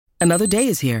Another day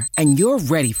is here, and you're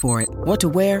ready for it. What to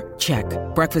wear? Check.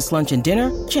 Breakfast, lunch, and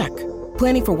dinner? Check.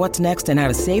 Planning for what's next and how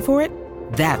to save for it?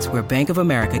 That's where Bank of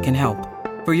America can help.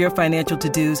 For your financial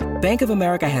to-dos, Bank of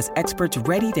America has experts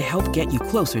ready to help get you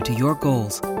closer to your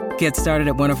goals. Get started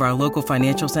at one of our local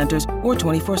financial centers or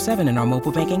 24/7 in our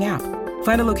mobile banking app.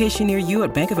 Find a location near you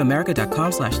at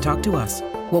bankofamerica.com/talktous.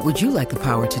 What would you like the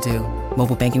power to do?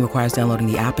 Mobile banking requires downloading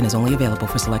the app and is only available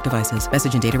for select devices.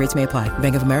 Message and data rates may apply.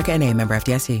 Bank of America N.A., member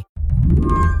FDIC.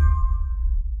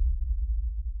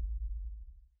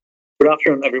 Good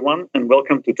afternoon, everyone, and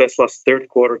welcome to Tesla's third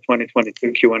quarter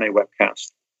 2022 Q&A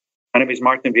webcast. My name is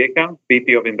Martin Viecha,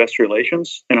 VP of Investor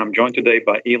Relations, and I'm joined today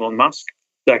by Elon Musk,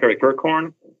 Zachary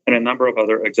Kirkhorn, and a number of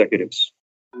other executives.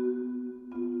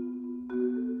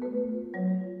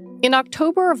 In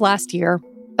October of last year,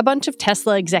 a bunch of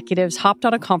Tesla executives hopped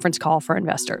on a conference call for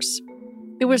investors.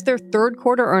 It was their third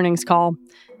quarter earnings call,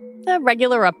 a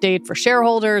regular update for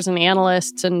shareholders and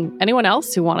analysts and anyone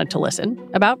else who wanted to listen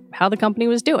about how the company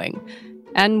was doing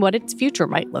and what its future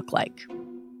might look like.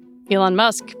 Elon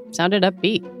Musk sounded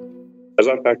upbeat. As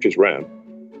our factories ramp,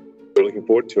 we're looking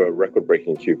forward to a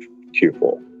record-breaking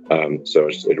Q4. So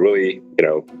it really,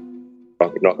 knock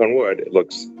on wood, it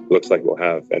looks like we'll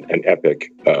have an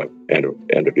epic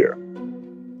end of year.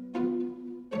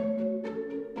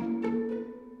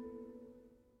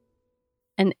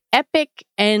 An epic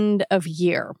end of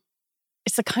year.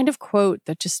 It's the kind of quote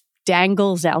that just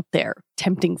dangles out there,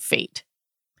 tempting fate.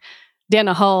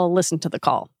 Dana Hull listened to the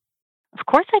call. Of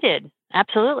course I did.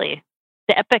 Absolutely.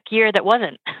 The epic year that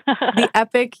wasn't. The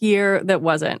epic year that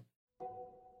wasn't.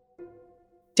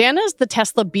 Dana's the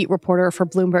Tesla beat reporter for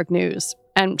Bloomberg News,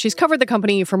 and she's covered the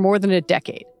company for more than a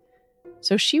decade.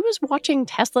 So she was watching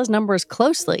Tesla's numbers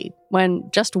closely when,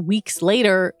 just weeks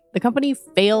later, the company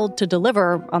failed to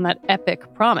deliver on that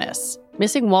epic promise,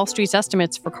 missing Wall Street's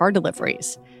estimates for car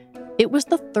deliveries. It was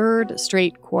the third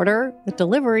straight quarter that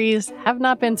deliveries have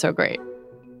not been so great.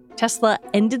 Tesla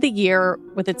ended the year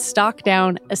with its stock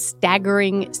down a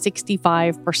staggering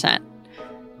 65%.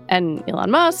 And Elon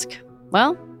Musk,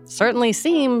 well, certainly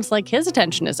seems like his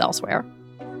attention is elsewhere.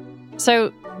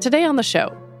 So today on the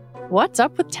show, what's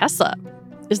up with Tesla?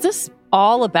 Is this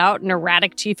all about an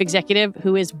erratic chief executive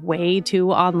who is way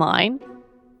too online?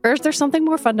 Or is there something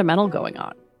more fundamental going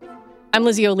on? I'm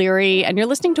Lizzie O'Leary, and you're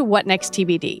listening to What Next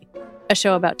TBD, a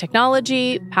show about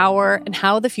technology, power, and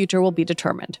how the future will be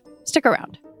determined. Stick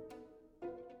around.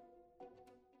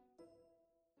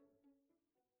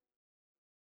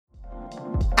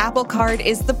 Apple Card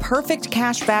is the perfect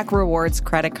cashback rewards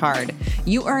credit card.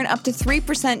 You earn up to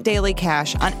 3% daily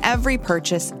cash on every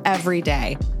purchase every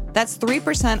day. That's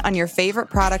 3% on your favorite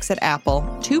products at Apple,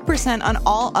 2% on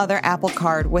all other Apple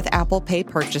Card with Apple Pay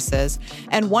purchases,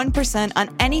 and 1%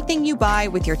 on anything you buy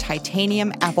with your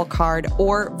titanium Apple Card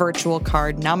or virtual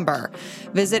card number.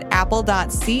 Visit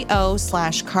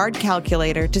apple.co/card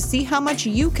calculator to see how much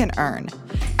you can earn.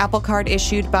 Apple Card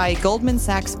issued by Goldman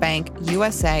Sachs Bank,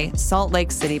 USA, Salt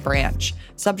Lake City branch.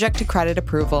 Subject to credit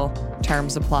approval.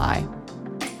 Terms apply.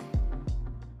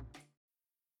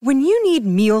 When you need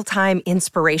mealtime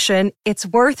inspiration, it's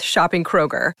worth shopping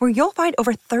Kroger, where you'll find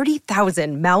over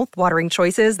 30,000 mouth-watering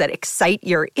choices that excite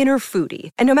your inner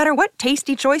foodie. And no matter what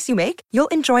tasty choice you make, you'll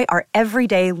enjoy our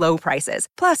everyday low prices,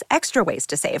 plus extra ways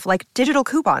to save, like digital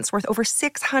coupons worth over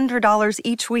 $600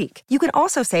 each week. You can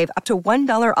also save up to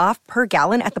 $1 off per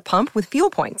gallon at the pump with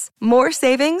fuel points. More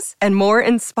savings and more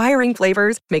inspiring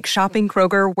flavors make shopping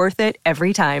Kroger worth it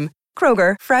every time.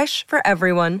 Kroger, fresh for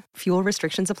everyone. Fuel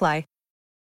restrictions apply.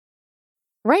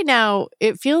 Right now,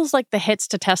 it feels like the hits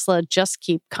to Tesla just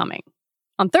keep coming.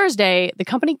 On Thursday, the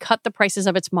company cut the prices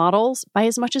of its models by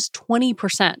as much as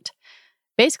 20%,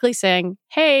 basically saying,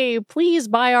 hey, please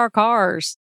buy our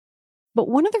cars. But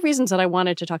one of the reasons that I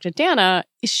wanted to talk to Dana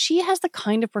is she has the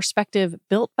kind of perspective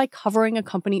built by covering a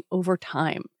company over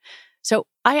time. So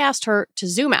I asked her to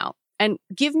zoom out and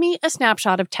give me a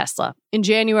snapshot of Tesla in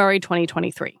January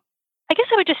 2023. I guess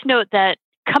I would just note that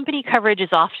company coverage is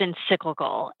often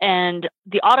cyclical, and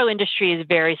the auto industry is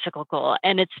very cyclical.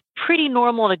 And it's pretty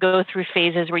normal to go through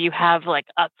phases where you have like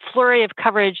a flurry of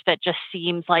coverage that just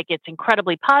seems like it's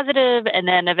incredibly positive, and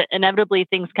then inevitably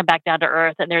things come back down to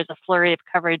earth, and there's a flurry of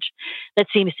coverage that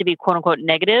seems to be quote unquote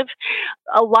negative.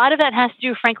 A lot of that has to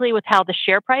do, frankly, with how the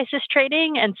share price is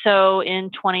trading. And so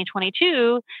in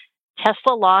 2022,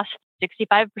 Tesla lost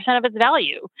 65% of its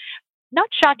value. Not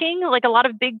shocking. Like, a lot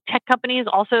of big tech companies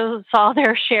also saw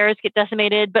their shares get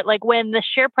decimated. But like, when the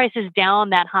share price is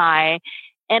down that high,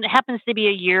 and it happens to be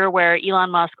a year where Elon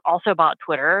Musk also bought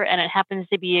Twitter, and it happens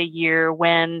to be a year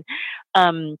when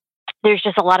there's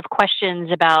just a lot of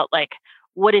questions about like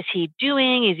What is he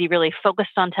doing? Is he really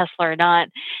focused on Tesla or not?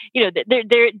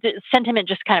 The sentiment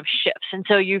just kind of shifts. And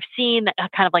so you've seen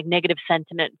that kind of like negative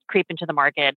sentiment creep into the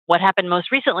market. What happened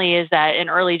most recently is that in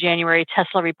early January,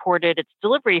 Tesla reported its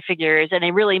delivery figures, and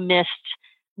they really missed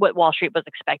what Wall Street was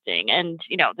expecting. And,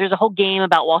 there's a whole game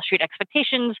about Wall Street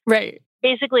expectations. Right.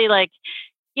 Basically,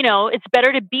 it's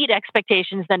better to beat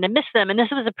expectations than to miss them. And this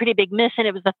was a pretty big miss, and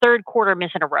it was the third quarter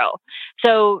miss in a row.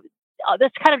 So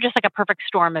that's kind of just like a perfect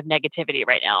storm of negativity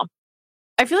right now.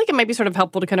 I feel like it might be sort of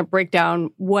helpful to kind of break down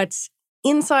what's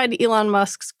inside Elon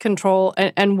Musk's control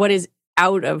and what is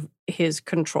out of his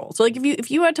control. So, if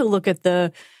you had to look at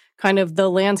the kind of the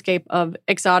landscape of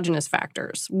exogenous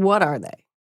factors, what are they?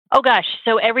 Oh, gosh.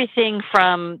 So everything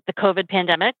from the COVID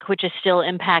pandemic, which is still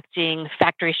impacting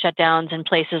factory shutdowns in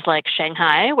places like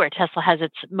Shanghai, where Tesla has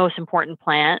its most important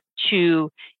plant,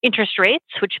 to interest rates,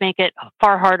 which make it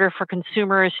far harder for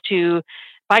consumers to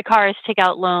buy cars, take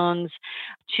out loans,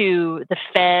 to the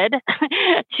Fed,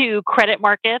 to credit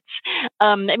markets.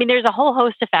 There's a whole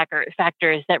host of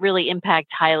factors that really impact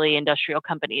highly industrial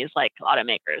companies like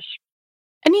automakers.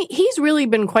 And he's really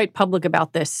been quite public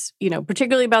about this,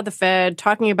 particularly about the Fed,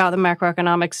 talking about the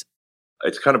macroeconomics.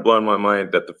 It's kind of blown my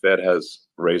mind that the Fed has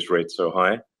raised rates so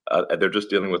high. They're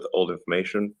just dealing with old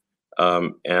information.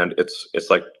 And it's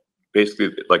like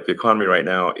basically like the economy right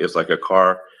now is like a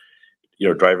car,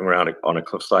 driving around on a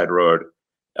cliffside road.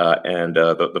 And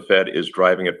the Fed is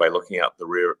driving it by looking out the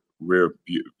rear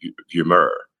view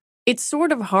mirror. It's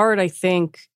sort of hard, I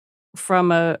think,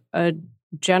 from a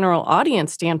general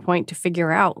audience standpoint to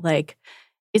figure out,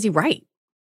 is he right?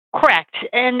 Correct.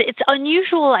 And it's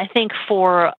unusual, I think,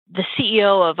 for the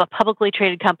CEO of a publicly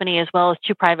traded company as well as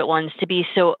two private ones to be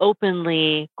so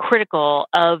openly critical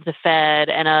of the Fed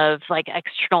and of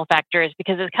external factors,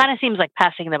 because it kind of seems like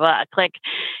passing the buck.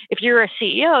 If you're a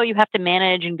CEO, you have to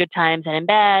manage in good times and in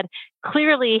bad.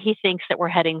 Clearly, he thinks that we're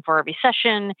heading for a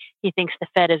recession. He thinks the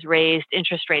Fed has raised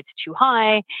interest rates too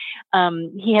high.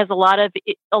 He has a lot of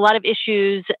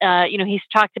issues. He's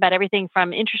talked about everything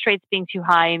from interest rates being too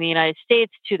high in the United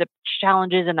States to the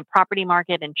challenges in the property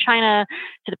market in China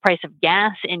to the price of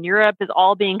gas in Europe, is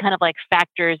all being kind of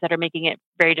factors that are making it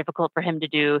very difficult for him to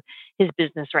do his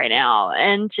business right now.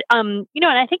 And and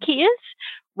I think he is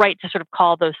right to sort of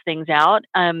call those things out.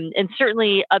 And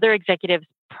certainly other executives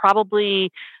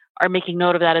probably are making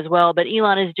note of that as well. But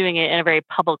Elon is doing it in a very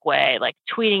public way,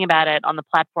 tweeting about it on the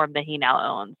platform that he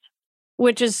now owns.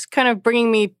 Which is kind of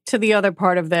bringing me to the other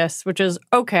part of this, which is,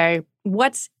 okay,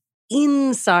 what's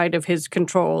inside of his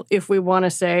control if we want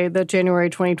to say that January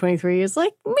 2023 is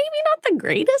maybe not the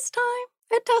greatest time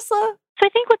at Tesla? So I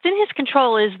think what's in his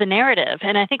control is the narrative.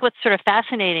 And I think what's sort of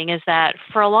fascinating is that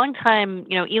for a long time,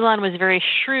 Elon was very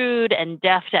shrewd and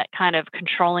deft at kind of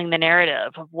controlling the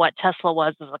narrative of what Tesla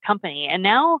was as a company. And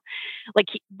now,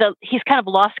 he's kind of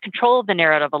lost control of the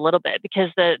narrative a little bit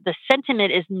because the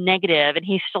sentiment is negative and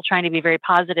he's still trying to be very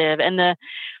positive. And the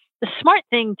smart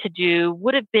thing to do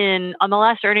would have been, on the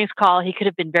last earnings call, he could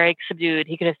have been very subdued.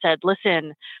 He could have said,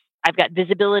 listen, I've got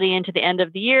visibility into the end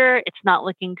of the year. It's not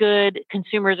looking good.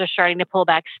 Consumers are starting to pull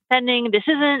back spending. This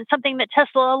isn't something that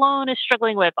Tesla alone is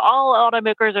struggling with. All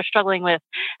automakers are struggling with.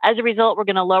 As a result, we're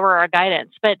going to lower our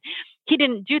guidance. But he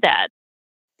didn't do that.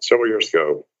 Several years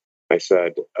ago, I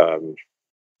said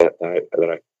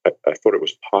that I thought it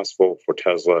was possible for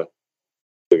Tesla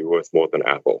to be worth more than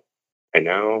Apple. And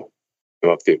now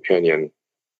I'm of the opinion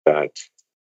that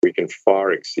we can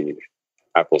far exceed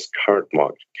Apple's current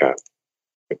market cap.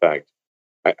 In fact,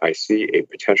 I see a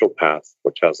potential path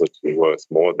for Tesla to be worth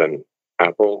more than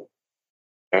Apple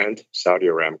and Saudi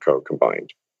Aramco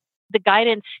combined. The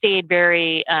guidance stayed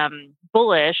very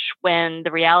bullish when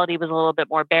the reality was a little bit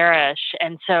more bearish.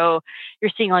 And so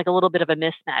you're seeing a little bit of a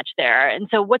mismatch there. And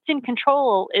so what's in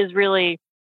control is really,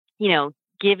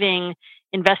 giving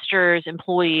investors,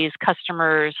 employees,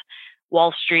 customers,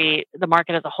 Wall Street, the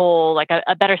market as a whole,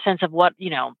 a better sense of what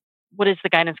is the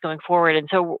guidance going forward. And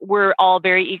so we're all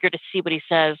very eager to see what he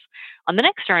says on the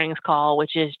next earnings call,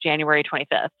 which is January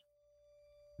 25th.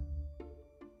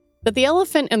 But the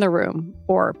elephant in the room,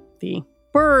 or the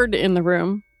bird in the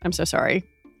room, I'm so sorry,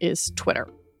 is Twitter.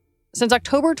 Since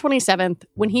October 27th,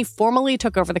 when he formally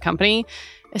took over the company,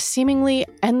 a seemingly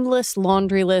endless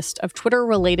laundry list of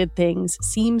Twitter-related things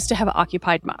seems to have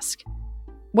occupied Musk.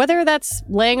 Whether that's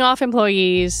laying off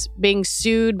employees, being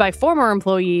sued by former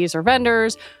employees or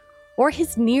vendors, or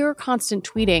his near-constant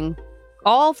tweeting,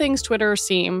 all things Twitter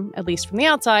seem, at least from the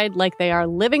outside, like they are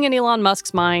living in Elon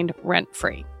Musk's mind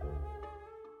rent-free.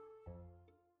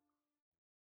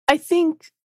 I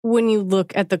think when you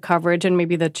look at the coverage and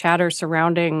maybe the chatter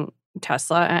surrounding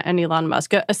Tesla and Elon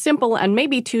Musk. A simple and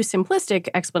maybe too simplistic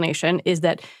explanation is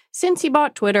that since he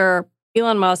bought Twitter,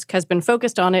 Elon Musk has been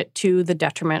focused on it to the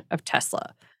detriment of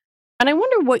Tesla. And I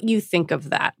wonder what you think of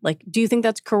that. Like, do you think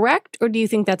that's correct, or do you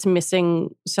think that's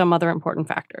missing some other important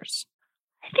factors?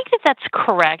 I think that that's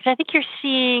correct. I think you're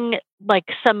seeing like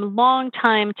some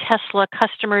longtime Tesla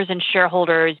customers and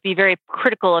shareholders be very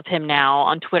critical of him now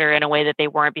on Twitter in a way that they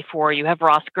weren't before. You have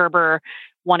Ross Gerber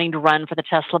wanting to run for the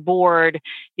Tesla board.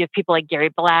 You have people like Gary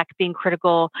Black being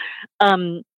critical.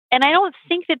 And I don't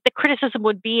think that the criticism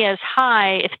would be as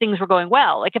high if things were going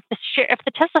well. Like if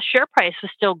the Tesla share price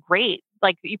was still great,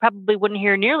 like you probably wouldn't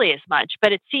hear nearly as much.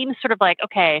 But it seems sort of like,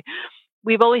 okay,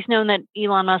 we've always known that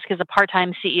Elon Musk is a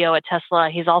part-time CEO at Tesla.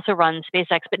 He's also run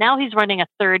SpaceX, but now he's running a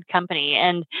third company.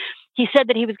 And he said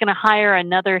that he was going to hire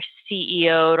another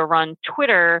CEO to run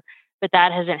Twitter, but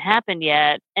that hasn't happened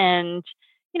yet. And,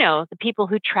 you know, the people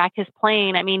who track his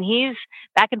plane, I mean, he's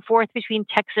back and forth between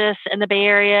Texas and the Bay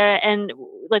Area. And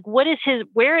like,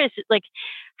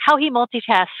 how he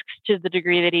multitasks to the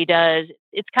degree that he does,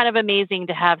 it's kind of amazing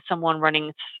to have someone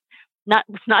running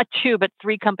not two, but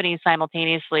three companies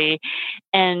simultaneously.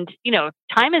 And, you know,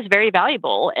 time is very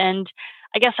valuable. And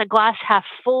I guess a glass half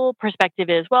full perspective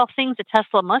is, well, things at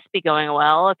Tesla must be going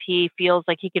well if he feels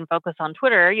like he can focus on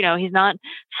Twitter. You know, he's not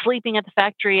sleeping at the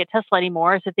factory at Tesla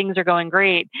anymore, so things are going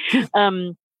great.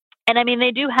 And I mean,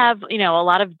 they do have, you know, a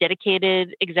lot of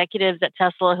dedicated executives at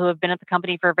Tesla who have been at the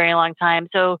company for a very long time.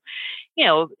 So, you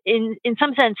know, in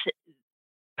some sense,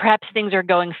 perhaps things are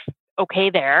going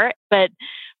okay there. But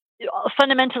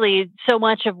fundamentally, so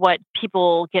much of what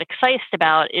people get excited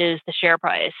about is the share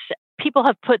price. People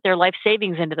have put their life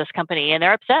savings into this company and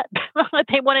they're upset.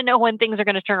 They want to know when things are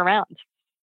going to turn around.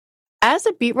 As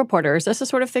a beat reporter, is this the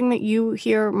sort of thing that you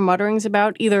hear mutterings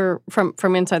about, either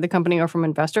from inside the company or from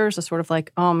investors? A sort of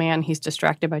like, oh man, he's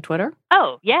distracted by Twitter?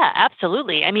 Oh, yeah,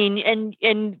 absolutely. I mean,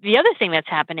 and the other thing that's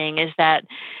happening is that,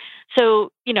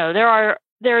 so, you know,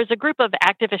 there's a group of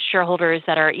activist shareholders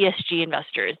that are ESG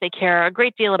investors. They care a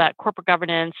great deal about corporate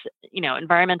governance, you know,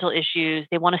 environmental issues.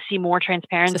 They want to see more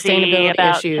transparency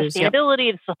about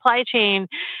sustainability, the supply chain,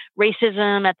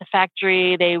 racism at the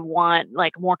factory. They want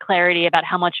like more clarity about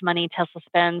how much money Tesla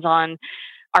spends on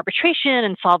arbitration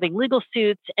and solving legal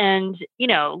suits. And, you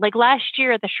know, like last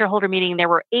year at the shareholder meeting, there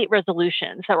were 8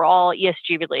 resolutions that were all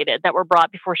ESG related that were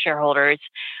brought before shareholders.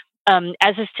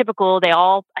 As is typical,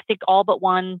 I think all but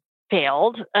one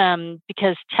failed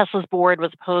because Tesla's board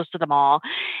was opposed to them all.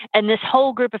 And this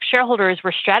whole group of shareholders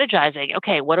were strategizing,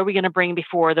 okay, what are we going to bring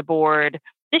before the board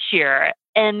this year?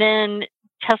 And then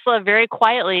Tesla very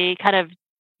quietly kind of,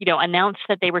 you know, announced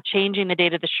that they were changing the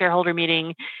date of the shareholder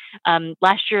meeting.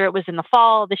 Last year it was in the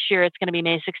fall. This year it's going to be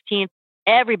May 16th.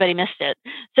 Everybody missed it.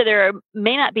 So there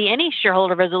may not be any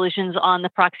shareholder resolutions on the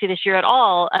proxy this year at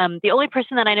all. The only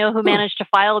person that I know who managed to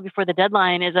file before the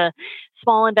deadline is a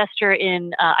small investor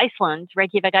in Iceland,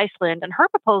 Reykjavik, Iceland. And her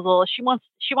proposal, she wants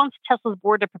Tesla's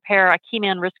board to prepare a key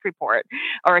man risk report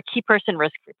or a key person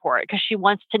risk report because she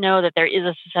wants to know that there is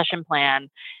a succession plan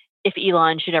if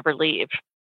Elon should ever leave.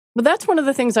 Well, that's one of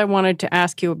the things I wanted to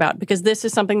ask you about, because this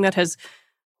is something that has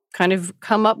kind of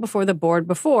come up before the board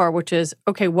before, which is,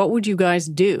 okay, what would you guys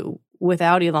do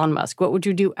without Elon Musk? What would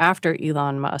you do after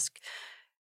Elon Musk?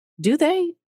 Do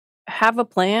they have a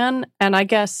plan? And I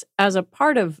guess as a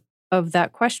part of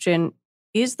that question,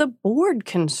 is the board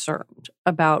concerned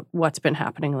about what's been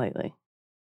happening lately?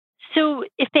 So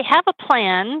if they have a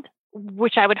plan,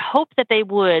 which I would hope that they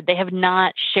would, they have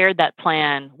not shared that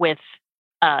plan with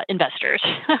investors.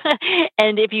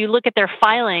 And if you look at their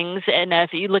filings and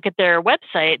if you look at their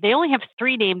website, they only have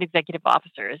 3 named executive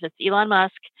officers. It's Elon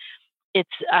Musk, it's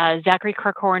Zachary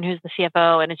Kirkhorn, who's the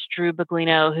CFO, and it's Drew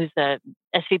Baglino, who's the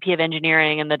SVP of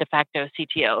engineering and the de facto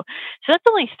CTO. So that's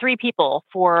only 3 people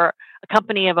for a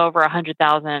company of over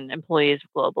 100,000 employees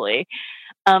globally.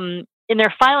 In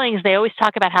their filings, they always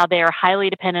talk about how they are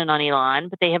highly dependent on Elon,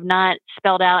 but they have not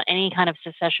spelled out any kind of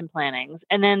succession plannings.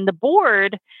 And then the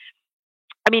board,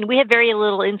 I mean, we have very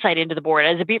little insight into the board.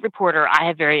 As a beat reporter, I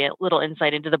have very little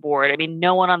insight into the board. I mean,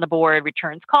 no one on the board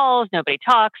returns calls. Nobody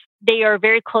talks. They are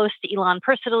very close to Elon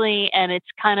personally, and it's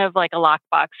kind of like a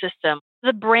lockbox system.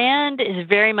 The brand is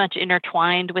very much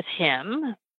intertwined with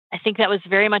him. I think that was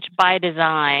very much by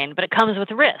design, but it comes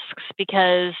with risks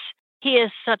because he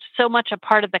is so much a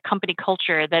part of the company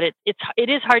culture that it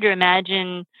is hard to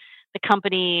imagine the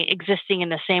company existing in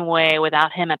the same way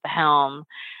without him at the helm.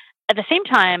 At the same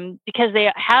time, because they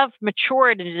have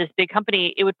matured into this big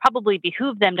company, it would probably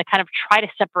behoove them to kind of try to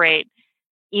separate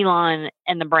Elon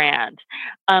and the brand.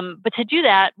 But to do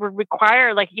that would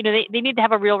require, like, they need to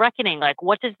have a real reckoning. Like,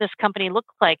 what does this company look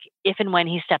like if and when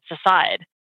he steps aside?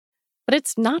 But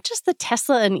it's not just the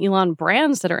Tesla and Elon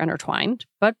brands that are intertwined,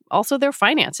 but also their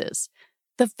finances.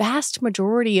 The vast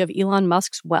majority of Elon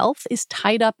Musk's wealth is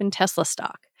tied up in Tesla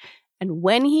stock. And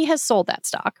when he has sold that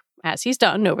stock, as he's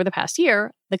done over the past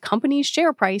year, the company's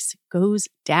share price goes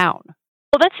down.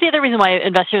 Well, that's the other reason why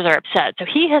investors are upset. So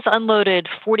he has unloaded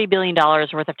 $40 billion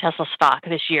worth of Tesla stock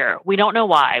this year. We don't know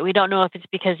why. We don't know if it's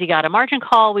because he got a margin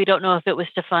call. We don't know if it was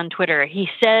to fund Twitter. He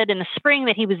said in the spring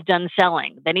that he was done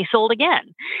selling. Then he sold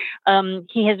again.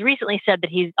 He has recently said that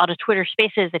he's on a Twitter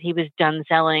Spaces that he was done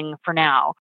selling for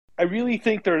now. I really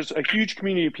think there's a huge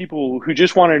community of people who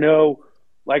just want to know,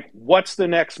 like, what's the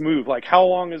next move? Like, how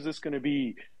long is this going to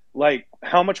be? Like,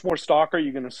 how much more stock are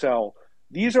you going to sell?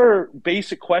 These are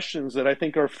basic questions that I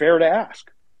think are fair to ask.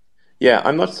 Yeah,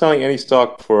 I'm not selling any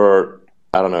stock for,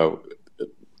 I don't know,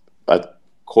 I'd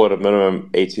call it a minimum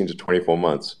 18 to 24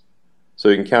 months. So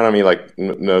you can count on me like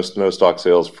no stock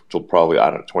sales till probably, I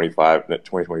don't know,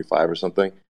 2025 or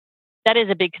something. That is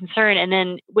a big concern. And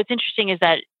then what's interesting is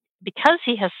that because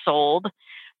he has sold,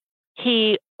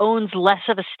 he owns less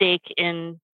of a stake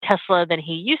in Tesla than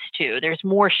he used to. There's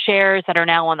more shares that are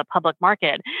now on the public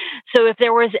market. So if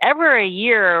there was ever a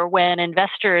year when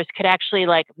investors could actually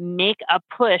like make a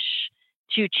push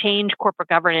to change corporate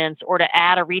governance or to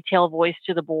add a retail voice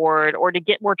to the board or to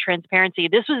get more transparency,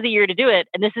 this was the year to do it.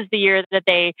 And this is the year that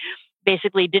they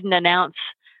basically didn't announce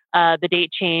the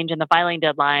date change and the filing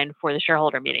deadline for the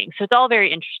shareholder meeting. So it's all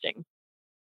very interesting.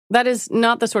 That is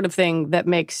not the sort of thing that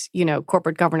makes,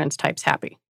 corporate governance types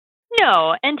happy.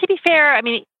 No. And to be fair, I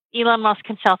mean, Elon Musk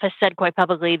himself has said quite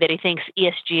publicly that he thinks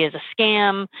ESG is a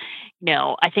scam.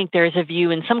 I think there's a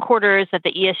view in some quarters that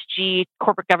the ESG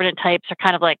corporate governance types are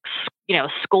kind of like,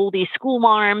 scoldy school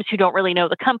marms who don't really know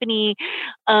the company.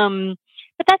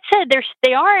 But that said,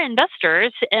 they are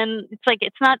investors, and it's like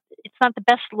it's not the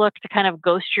best look to kind of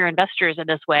ghost your investors in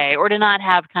this way, or to not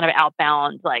have kind of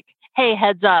outbound like, hey,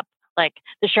 heads up. Like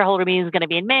the shareholder meeting is going to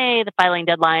be in May. The filing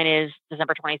deadline is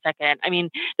December 22nd. I mean,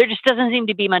 there just doesn't seem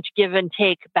to be much give and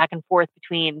take back and forth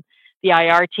between the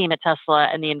IR team at Tesla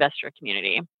and the investor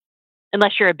community,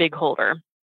 unless you're a big holder.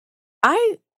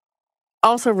 I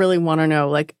also really want to know,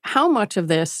 like, how much of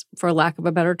this, for lack of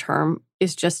a better term,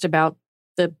 is just about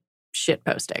the shit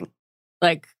posting?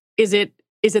 Like, is it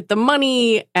the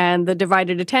money and the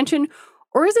divided attention,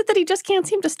 or is it that he just can't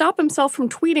seem to stop himself from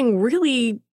tweeting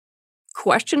really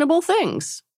questionable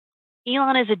things?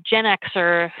 Elon is a Gen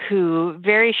Xer who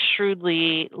very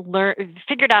shrewdly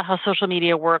figured out how social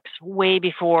media works way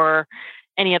before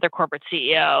any other corporate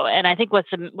CEO. And I think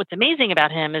what's amazing about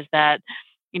him is that,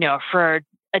 for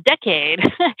a decade,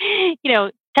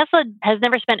 Tesla has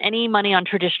never spent any money on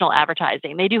traditional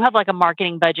advertising. They do have like a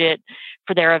marketing budget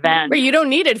for their events. But you don't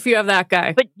need it if you have that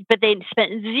guy. But they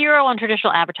spent zero on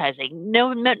traditional advertising.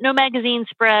 No magazine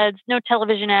spreads, no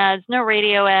television ads, no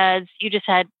radio ads. You just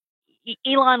had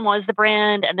Elon was the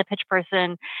brand and the pitch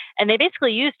person. And they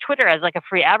basically used Twitter as like a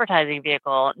free advertising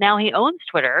vehicle. Now he owns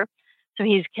Twitter, so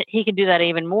he can do that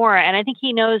even more. And I think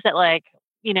he knows that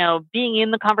being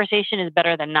in the conversation is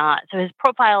better than not. So his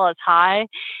profile is high.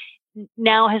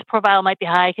 Now his profile might be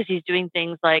high because he's doing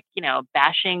things like,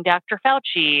 bashing Dr.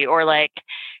 Fauci or like,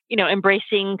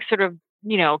 embracing sort of,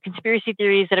 conspiracy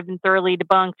theories that have been thoroughly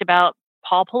debunked about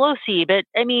Paul Pelosi. But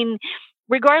I mean,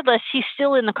 regardless, he's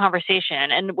still in the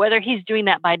conversation. And whether he's doing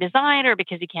that by design or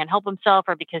because he can't help himself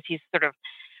or because he's sort of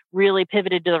really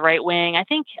pivoted to the right wing, I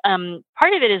think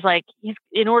part of it is like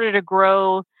in order to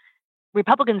grow,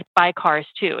 Republicans buy cars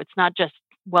too. It's not just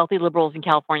wealthy liberals in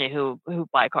California who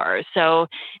buy cars. So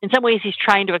in some ways, he's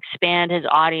trying to expand his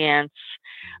audience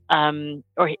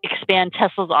or expand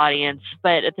Tesla's audience.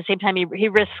 But at the same time, he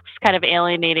risks kind of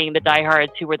alienating the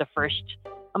diehards who were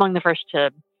among the first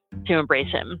to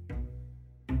embrace him.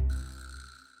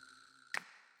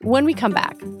 When we come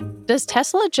back, does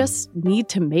Tesla just need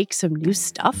to make some new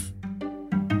stuff?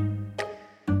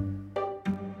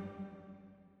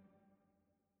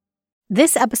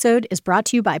 This episode is brought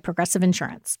to you by Progressive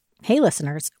Insurance. Hey,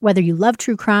 listeners, whether you love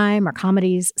true crime or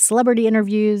comedies, celebrity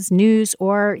interviews, news,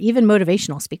 or even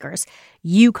motivational speakers,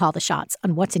 you call the shots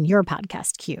on what's in your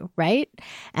podcast queue, right?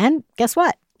 And guess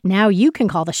what? Now you can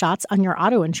call the shots on your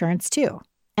auto insurance, too.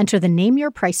 Enter the Name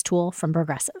Your Price tool from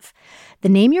Progressive. The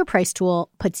Name Your Price tool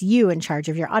puts you in charge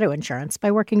of your auto insurance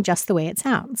by working just the way it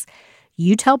sounds.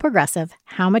 You tell Progressive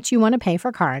how much you want to pay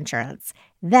for car insurance.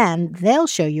 Then they'll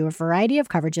show you a variety of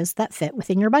coverages that fit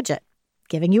within your budget,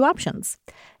 giving you options.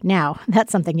 Now,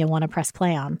 that's something you'll want to press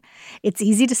play on. It's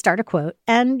easy to start a quote,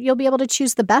 and you'll be able to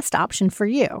choose the best option for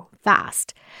you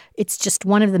fast. It's just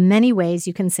one of the many ways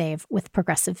you can save with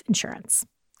Progressive Insurance.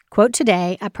 Quote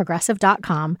today at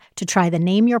Progressive.com to try the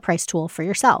Name Your Price tool for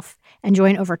yourself and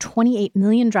join over 28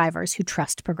 million drivers who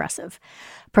trust Progressive.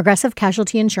 Progressive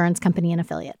Casualty Insurance Company and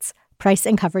Affiliates. Price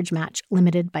and coverage match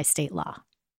limited by state law.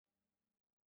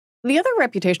 The other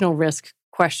reputational risk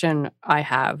question I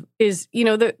have is,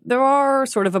 there are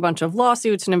sort of a bunch of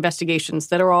lawsuits and investigations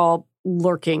that are all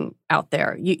lurking out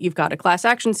there. You've got a class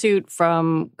action suit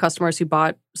from customers who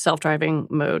bought self-driving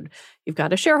mode. You've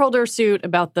got a shareholder suit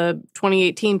about the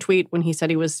 2018 tweet when he said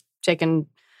he was taking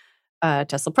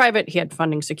Tesla private. He had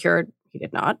funding secured. He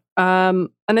did not. And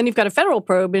then you've got a federal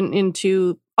probe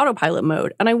into autopilot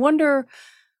mode. And I wonder,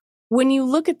 when you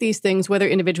look at these things, whether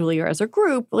individually or as a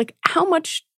group, like how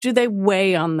much do they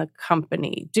weigh on the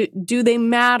company? Do they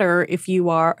matter if you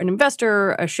are an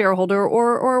investor, a shareholder,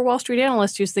 or a Wall Street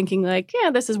analyst who's thinking like, yeah,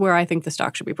 this is where I think the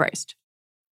stock should be priced?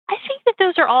 I think that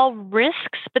those are all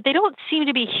risks, but they don't seem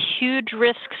to be huge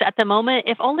risks at the moment,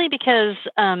 if only because,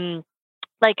 at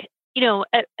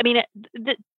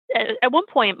one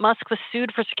point, Musk was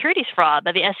sued for securities fraud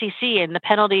by the SEC, and the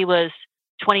penalty was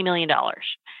 $20 million.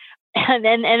 And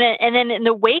then in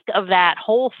the wake of that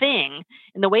whole thing,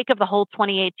 in the wake of the whole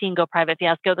 2018 go private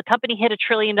fiasco, the company hit $1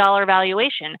 trillion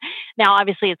valuation. Now,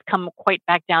 obviously, it's come quite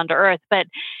back down to earth. But,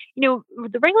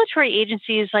 the regulatory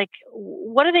agencies, like,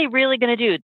 what are they really going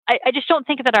to do? I just don't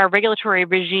think that our regulatory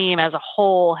regime as a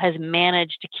whole has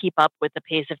managed to keep up with the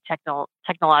pace of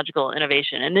technological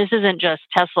innovation. And this isn't just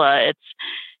Tesla.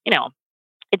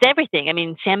 It's everything. I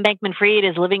mean, Sam Bankman-Fried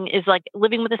is living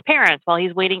with his parents while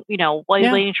he's waiting,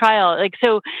 waiting trial.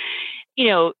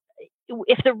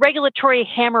 If the regulatory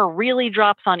hammer really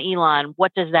drops on Elon,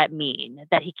 what does that mean?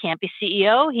 That he can't be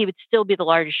CEO? He would still be the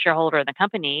largest shareholder in the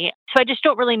company. So I just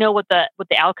don't really know what the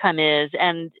outcome is.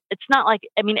 And it's not like,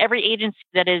 every agency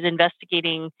that is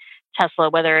investigating Tesla,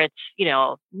 whether it's,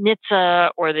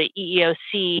 NHTSA or the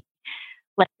EEOC,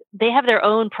 they have their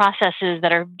own processes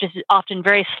that are just often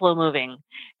very slow moving,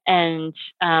 and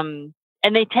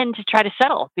they tend to try to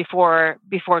settle before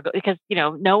because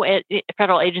no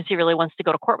federal agency really wants to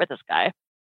go to court with this guy.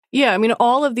 Yeah,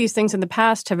 all of these things in the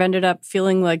past have ended up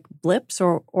feeling like blips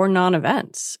or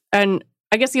non-events. And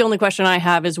I guess the only question I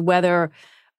have is whether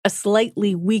a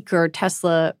slightly weaker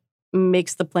Tesla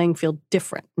makes the playing field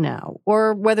different now,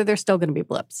 or whether there's still going to be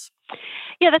blips.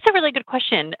 Yeah, that's a really good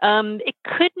question. It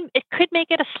could make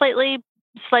it a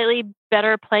slightly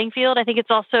better playing field. I think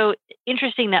it's also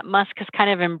interesting that Musk has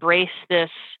kind of embraced this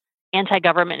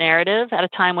anti-government narrative at a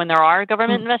time when there are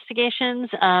government investigations.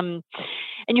 And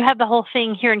you have the whole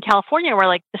thing here in California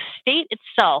where the state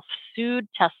itself sued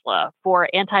Tesla for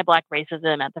anti-Black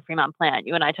racism at the Fremont plant.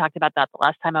 You and I talked about that the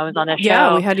last time I was on this show.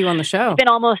 Yeah, we had you on the show. It's been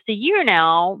almost a year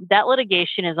now. That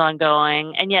litigation is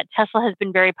ongoing. And yet Tesla has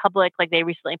been very public. They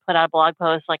recently put out a blog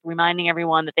post reminding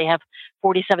everyone that they have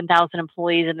 47,000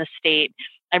 employees in the state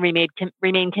and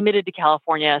remain committed to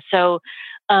California. So,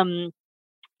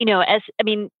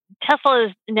 Tesla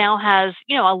now has,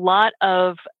 a lot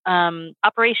of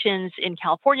operations in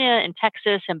California and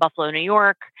Texas and Buffalo, New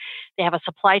York. They have a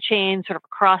supply chain sort of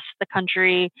across the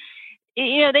country.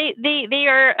 They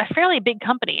are a fairly big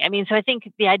company. So I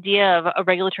think the idea of a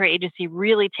regulatory agency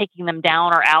really taking them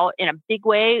down or out in a big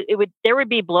way, there would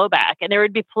be blowback, and there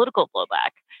would be political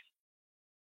blowback.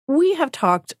 We have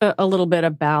talked a little bit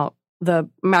about the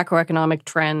macroeconomic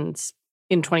trends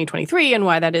in 2023 and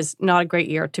why that is not a great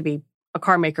year to be a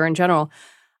car maker in general.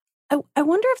 I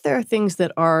wonder if there are things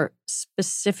that are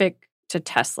specific to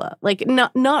Tesla,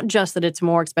 not just that it's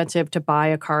more expensive to buy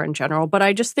a car in general, but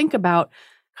I just think about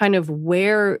kind of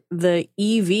where the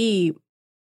EV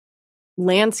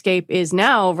landscape is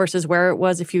now versus where it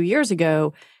was a few years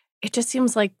ago. It just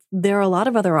seems like there are a lot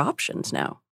of other options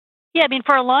now. Yeah,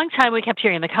 for a long time we kept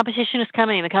hearing the competition is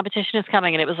coming, and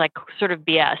it was sort of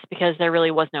BS because there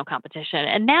really was no competition.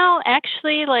 And now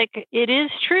actually it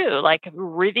is true.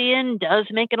 Rivian does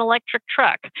make an electric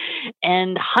truck,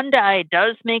 and Hyundai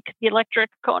does make the electric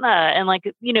Kona. And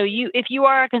if you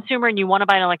are a consumer and you want to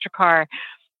buy an electric car,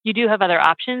 you do have other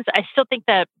options. I still think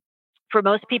that for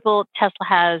most people, Tesla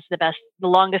has the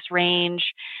longest range,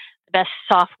 the best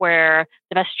software,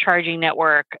 the best charging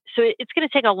network. So it's going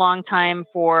to take a long time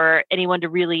for anyone to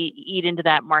really eat into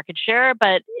that market share.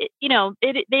 But,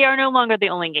 they are no longer the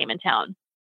only game in town.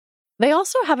 They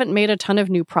also haven't made a ton of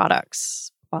new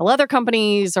products. While other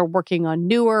companies are working on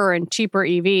newer and cheaper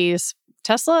EVs,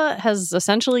 Tesla has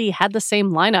essentially had the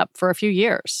same lineup for a few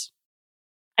years.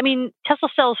 Tesla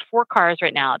sells 4 cars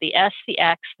right now, the S, the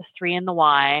X, the 3, and the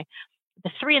Y.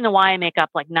 the 3 and the Y make up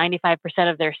like 95%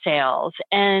 of their sales.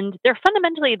 And they're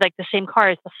fundamentally like the same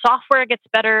cars. The software gets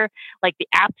better, like the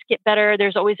apps get better.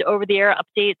 There's always over-the-air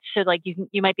updates. So like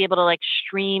you might be able to like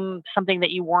stream something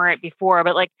that you weren't before,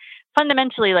 but like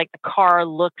fundamentally like the car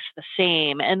looks the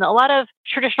same. And a lot of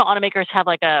traditional automakers have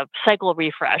like a cycle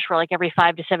refresh where like every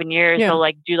 5 to 7 years they'll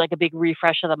like do like a big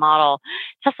refresh of the model.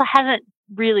 Tesla hasn't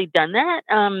really done that.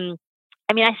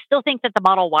 I mean, I still think that the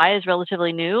Model Y is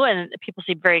relatively new and people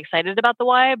seem very excited about the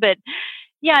Y, but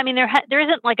yeah, I mean, there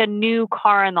isn't like a new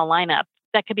car in the lineup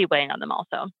that could be weighing on them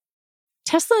also.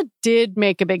 Tesla did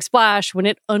make a big splash when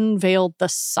it unveiled the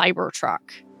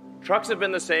Cybertruck. Trucks have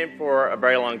been the same for a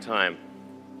very long time.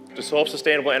 To solve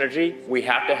sustainable energy, we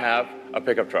have to have a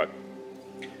pickup truck.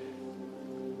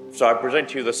 So I present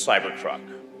to you the Cybertruck.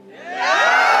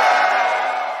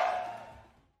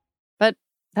 But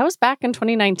that was back in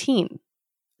 2019.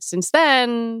 Since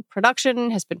then, production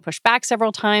has been pushed back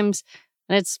several times,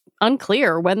 and it's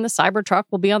unclear when the Cybertruck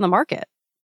will be on the market.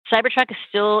 Cybertruck is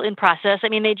still in process. I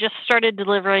mean, they just started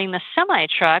delivering the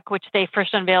semi-truck, which they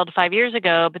first unveiled 5 years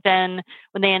ago. But then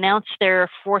when they announced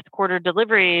their fourth quarter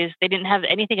deliveries, they didn't have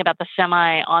anything about the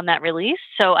semi on that release.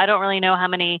 So I don't really know how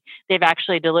many they've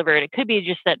actually delivered. It could be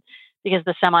just that because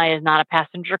the semi is not a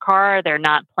passenger car, they're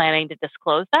not planning to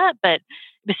disclose that. But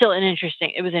it was still an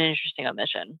interesting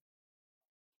omission.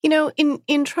 You know,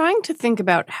 in trying to think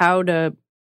about how to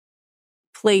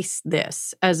place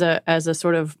this as a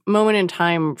sort of moment in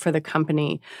time for the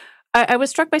company, I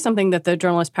was struck by something that the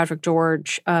journalist Patrick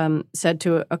George said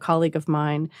to a colleague of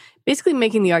mine, basically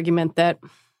making the argument that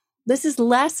this is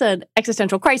less an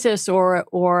existential crisis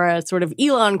or a sort of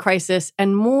Elon crisis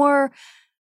and more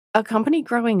a company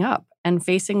growing up and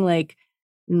facing like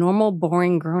normal,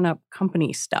 boring, grown-up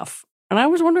company stuff. And I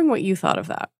was wondering what you thought of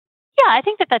that. Yeah, I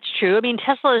think that that's true. I mean,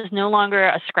 Tesla is no longer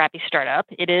a scrappy startup.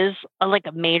 It is like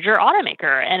a major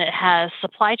automaker, and it has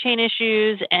supply chain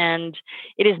issues, and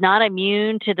it is not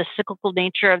immune to the cyclical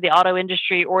nature of the auto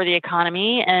industry or the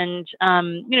economy. And,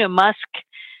 Musk,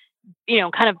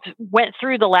 kind of went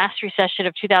through the last recession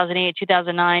of 2008,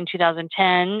 2009,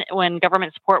 2010, when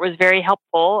government support was very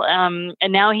helpful. And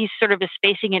now he's sort of is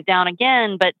facing it down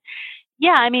again. But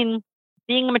yeah, I mean,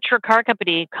 being a mature car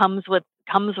company comes with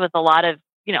a lot of,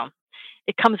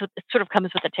 it sort of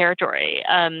comes with the territory.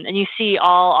 And you see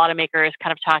all automakers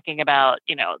kind of talking about,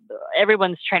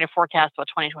 everyone's trying to forecast what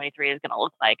 2023 is going to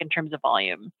look like in terms of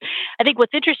volume. I think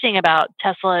what's interesting about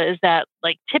Tesla is that,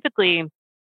 like, typically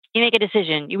you make a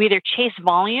decision. You either chase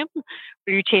volume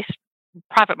or you chase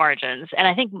profit margins. And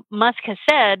I think Musk has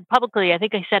said publicly, I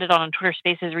think he said it on Twitter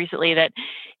Spaces recently, that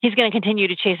he's going to continue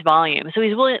to chase volume. So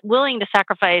he's willing to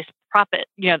sacrifice profit,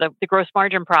 the gross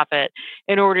margin profit,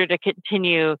 in order to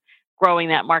continue growing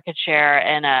that market share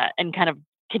and kind of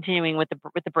continuing with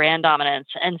the brand dominance.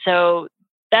 And so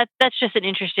that's just an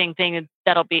interesting thing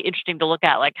that'll be interesting to look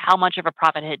at, like how much of a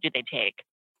profit hit do they take?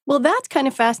 Well, that's kind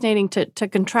of fascinating to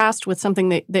contrast with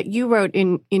something that you wrote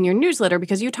in your newsletter,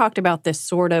 because you talked about this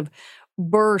sort of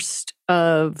burst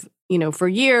of, for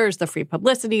years, the free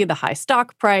publicity, the high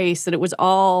stock price, that it was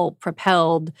all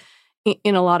propelled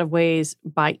in a lot of ways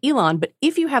by Elon. But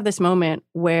if you have this moment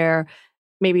where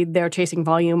maybe they're chasing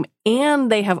volume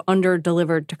and they have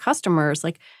under-delivered to customers,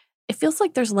 like, it feels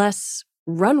like there's less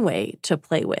runway to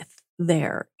play with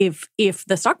there if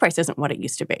the stock price isn't what it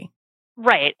used to be.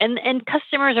 Right. And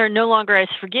customers are no longer as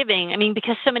forgiving. I mean,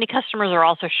 because so many customers are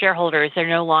also shareholders, they're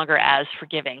no longer as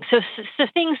forgiving. So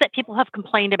things that people have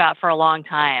complained about for a long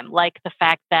time, like the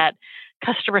fact that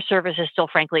customer service is still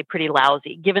frankly pretty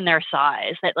lousy given their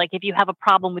size, that like if you have a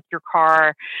problem with your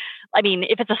car, I mean,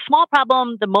 if it's a small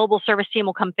problem, the mobile service team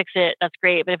will come fix it. That's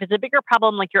great. But if it's a bigger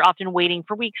problem, like you're often waiting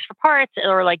for weeks for parts,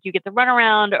 or like you get the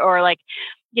runaround, or like,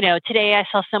 today I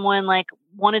saw someone like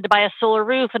wanted to buy a solar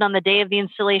roof, and on the day of the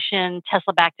installation,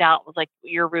 Tesla backed out, was like,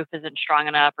 your roof isn't strong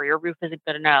enough, or your roof isn't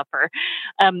good enough, or,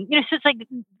 so it's like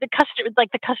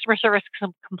the customer service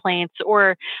complaints,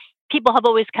 or people have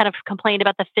always kind of complained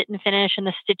about the fit and finish and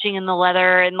the stitching and the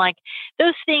leather, and like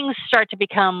those things start to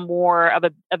become more of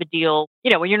a deal,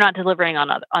 when you're not delivering on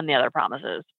the other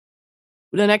promises.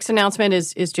 The next announcement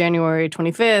is January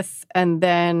 25th, and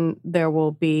then there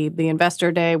will be the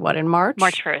Investor Day, in March?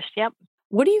 March 1st, yep.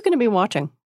 What are you going to be watching?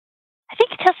 I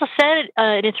think Tesla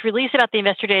said in its release about the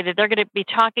Investor Day that they're going to be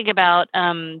talking about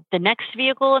the next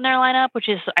vehicle in their lineup, which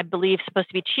is, I believe, supposed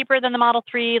to be cheaper than the Model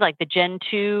 3, like the Gen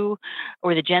 2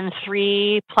 or the Gen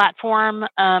 3 platform,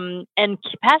 and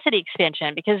capacity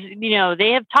expansion, because,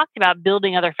 they have talked about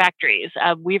building other factories.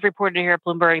 We've reported here at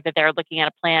Bloomberg that they're looking at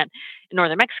a plant in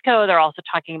northern Mexico. They're also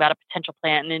talking about a potential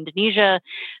plant in Indonesia.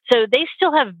 So they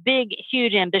still have big,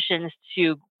 huge ambitions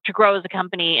to to grow as a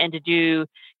company and to do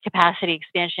capacity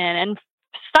expansion. And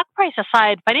stock price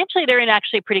aside, financially, they're in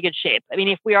actually pretty good shape. I mean,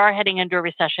 if we are heading into a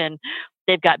recession,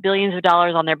 they've got billions of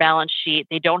dollars on their balance sheet.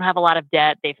 They don't have a lot of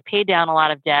debt. They've paid down a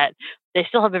lot of debt. They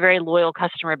still have a very loyal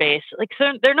customer base. So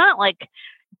they're not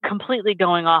completely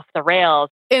going off the rails.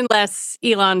 Unless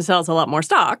Elon sells a lot more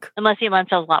stock. But I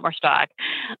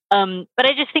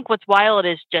just think what's wild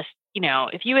is just,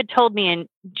 if you had told me in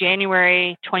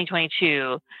January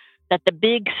 2022 that the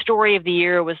big story of the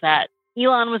year was that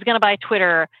Elon was going to buy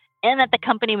Twitter and that the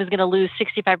company was going to lose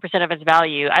 65% of its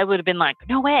value, I would have been like,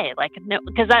 no way. No,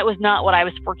 because that was not what I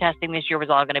was forecasting this year was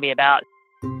all going to be about.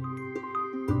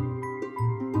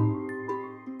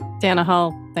 Dana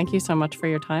Hull, thank you so much for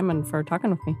your time and for talking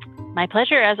with me. My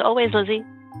pleasure, as always, Lizzie.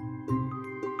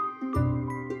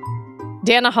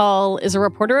 Dana Hull is a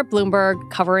reporter at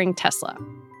Bloomberg covering Tesla.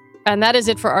 And that is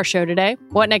it for our show today.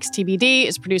 What Next TBD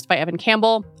is produced by Evan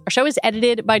Campbell. Our show is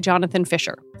edited by Jonathan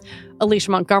Fisher. Alicia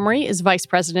Montgomery is vice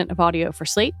president of audio for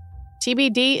Slate.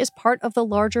 TBD is part of the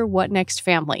larger What Next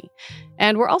family.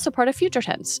 And we're also part of Future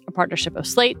Tense, a partnership of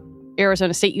Slate,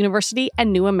 Arizona State University,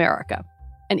 and New America.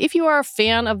 And if you are a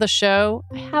fan of the show,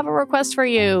 I have a request for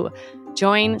you.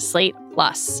 Join Slate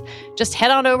Plus. Just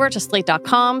head on over to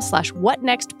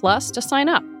slate.com/whatnextplus to sign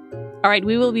up. All right,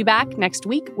 we will be back next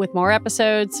week with more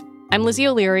episodes. I'm Lizzie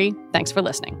O'Leary. Thanks for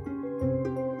listening.